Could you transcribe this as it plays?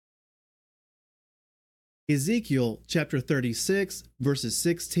Ezekiel chapter 36, verses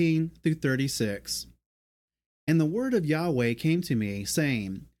 16 through 36. And the word of Yahweh came to me,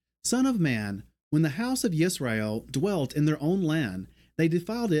 saying, Son of man, when the house of Israel dwelt in their own land, they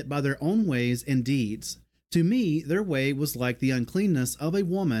defiled it by their own ways and deeds. To me their way was like the uncleanness of a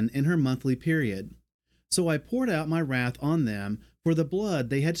woman in her monthly period. So I poured out my wrath on them for the blood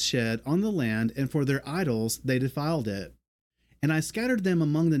they had shed on the land, and for their idols they defiled it. And I scattered them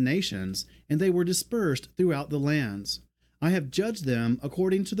among the nations, and they were dispersed throughout the lands. I have judged them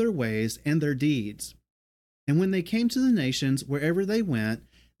according to their ways and their deeds. And when they came to the nations wherever they went,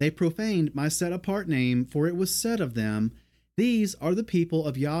 they profaned my set-apart name, for it was said of them, These are the people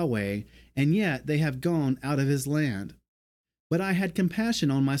of Yahweh, and yet they have gone out of his land. But I had compassion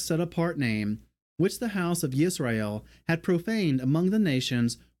on my set-apart name, which the house of Israel had profaned among the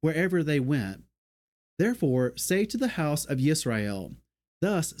nations wherever they went. Therefore say to the house of Israel,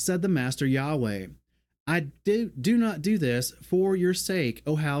 Thus said the Master Yahweh, I do not do this for your sake,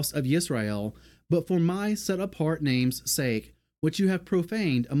 O house of Israel, but for my set-apart name's sake, which you have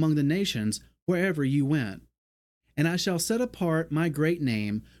profaned among the nations wherever you went. And I shall set apart my great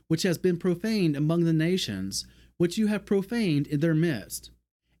name, which has been profaned among the nations, which you have profaned in their midst.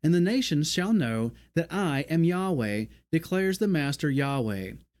 And the nations shall know that I am Yahweh, declares the Master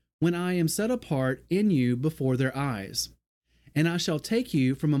Yahweh, when I am set apart in you before their eyes. And I shall take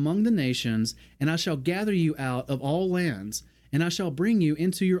you from among the nations, and I shall gather you out of all lands, and I shall bring you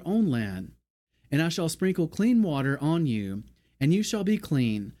into your own land. And I shall sprinkle clean water on you, and you shall be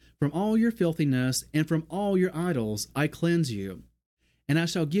clean. From all your filthiness and from all your idols I cleanse you. And I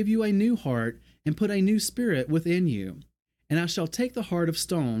shall give you a new heart, and put a new spirit within you. And I shall take the heart of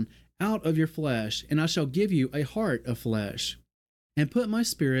stone out of your flesh, and I shall give you a heart of flesh, and put my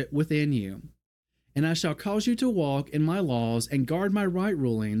spirit within you. And I shall cause you to walk in my laws, and guard my right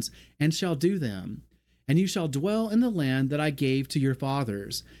rulings, and shall do them. And you shall dwell in the land that I gave to your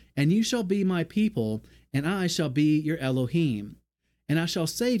fathers, and you shall be my people, and I shall be your Elohim. And I shall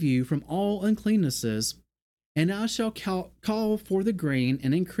save you from all uncleannesses, and I shall call for the grain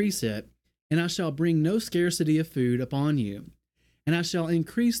and increase it, and I shall bring no scarcity of food upon you. And I shall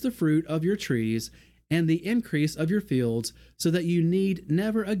increase the fruit of your trees, and the increase of your fields, so that you need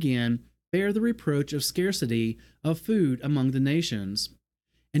never again bear the reproach of scarcity of food among the nations.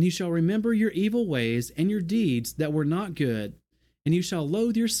 And you shall remember your evil ways and your deeds that were not good, and you shall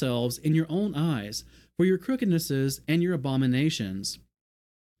loathe yourselves in your own eyes for your crookednesses and your abominations.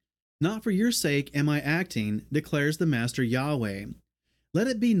 Not for your sake am I acting, declares the Master Yahweh. Let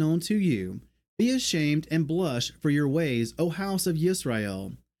it be known to you, be ashamed and blush for your ways, O house of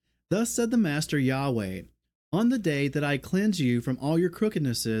Israel. Thus said the Master Yahweh, On the day that I cleanse you from all your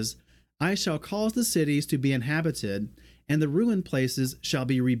crookednesses, I shall cause the cities to be inhabited, and the ruined places shall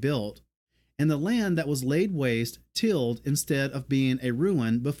be rebuilt, and the land that was laid waste tilled instead of being a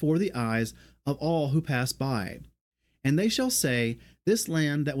ruin before the eyes of all who pass by. And they shall say, This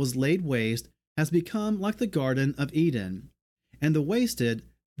land that was laid waste has become like the Garden of Eden, and the wasted,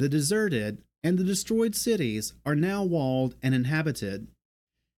 the deserted, and the destroyed cities are now walled and inhabited.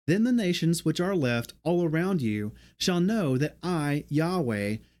 Then the nations which are left all around you shall know that I,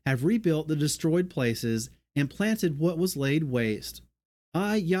 Yahweh, have rebuilt the destroyed places and planted what was laid waste.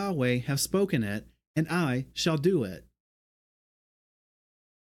 I, Yahweh, have spoken it, and I shall do it.